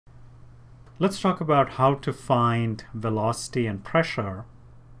Let's talk about how to find velocity and pressure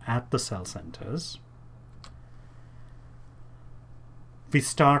at the cell centers. We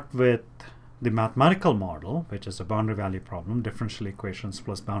start with the mathematical model, which is a boundary value problem, differential equations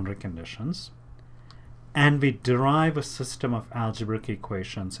plus boundary conditions. And we derive a system of algebraic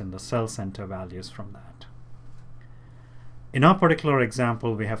equations in the cell center values from that. In our particular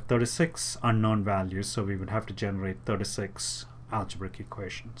example, we have 36 unknown values, so we would have to generate 36 algebraic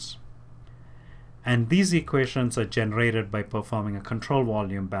equations. And these equations are generated by performing a control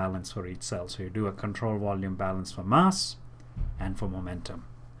volume balance for each cell. So you do a control volume balance for mass and for momentum.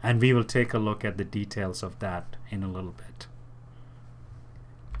 And we will take a look at the details of that in a little bit.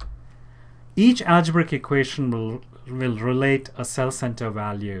 Each algebraic equation will relate a cell center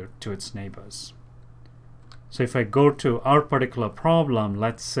value to its neighbors. So if I go to our particular problem,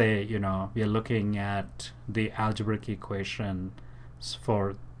 let's say, we are looking at the algebraic equations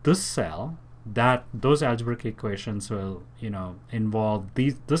for this cell. Those algebraic equations will, involve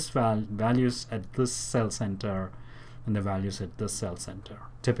values at this cell center and the values at this cell center,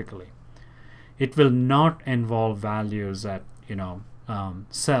 typically. It will not involve values at,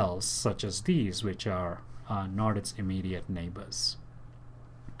 cells such as these, which are not its immediate neighbors.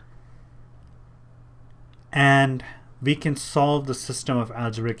 And we can solve the system of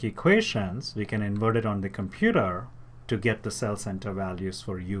algebraic equations. We can invert it on the computer to get the cell center values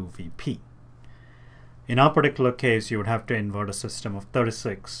for UVP. In our particular case, you would have to invert a system of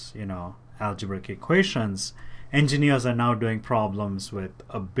 36, algebraic equations. Engineers are now doing problems with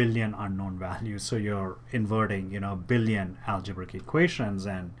 1 billion unknown values. So you're inverting, 1 billion algebraic equations.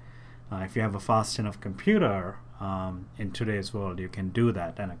 And if you have a fast enough computer in today's world, you can do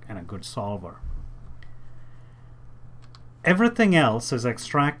that and a good solver. Everything else is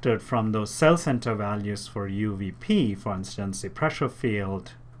extracted from those cell center values for UVP, for instance, the pressure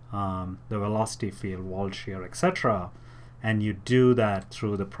field, the velocity field, wall shear, etc. And you do that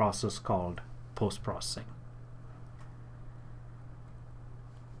through the process called post-processing.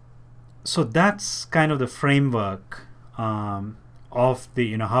 So that's kind of the framework of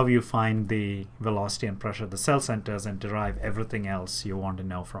the, how you find the velocity and pressure at the cell centers and derive everything else you want to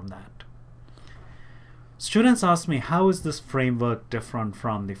know from that. Students ask me, how is this framework different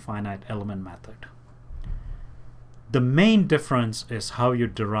from the finite element method? The main difference is how you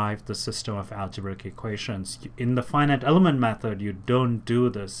derive the system of algebraic equations. In the finite element method, you don't do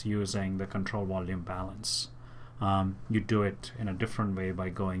this using the control volume balance. You do it in a different way by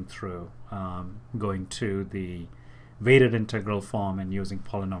going to the weighted integral form and using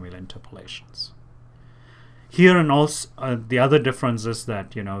polynomial interpolations. Here, and also the other difference is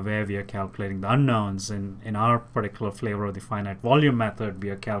that, where we are calculating the unknowns, in our particular flavor of the finite volume method, we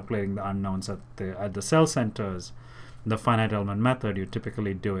are calculating the unknowns at the cell centers. The finite element method, you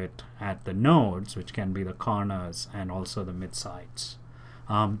typically do it at the nodes, which can be the corners and also the midsides.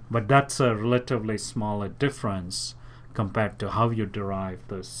 But that's a relatively smaller difference compared to how you derive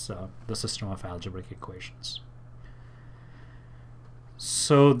this the system of algebraic equations.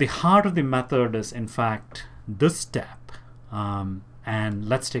 So the heart of the method is, in fact, this step, and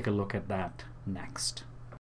let's take a look at that next.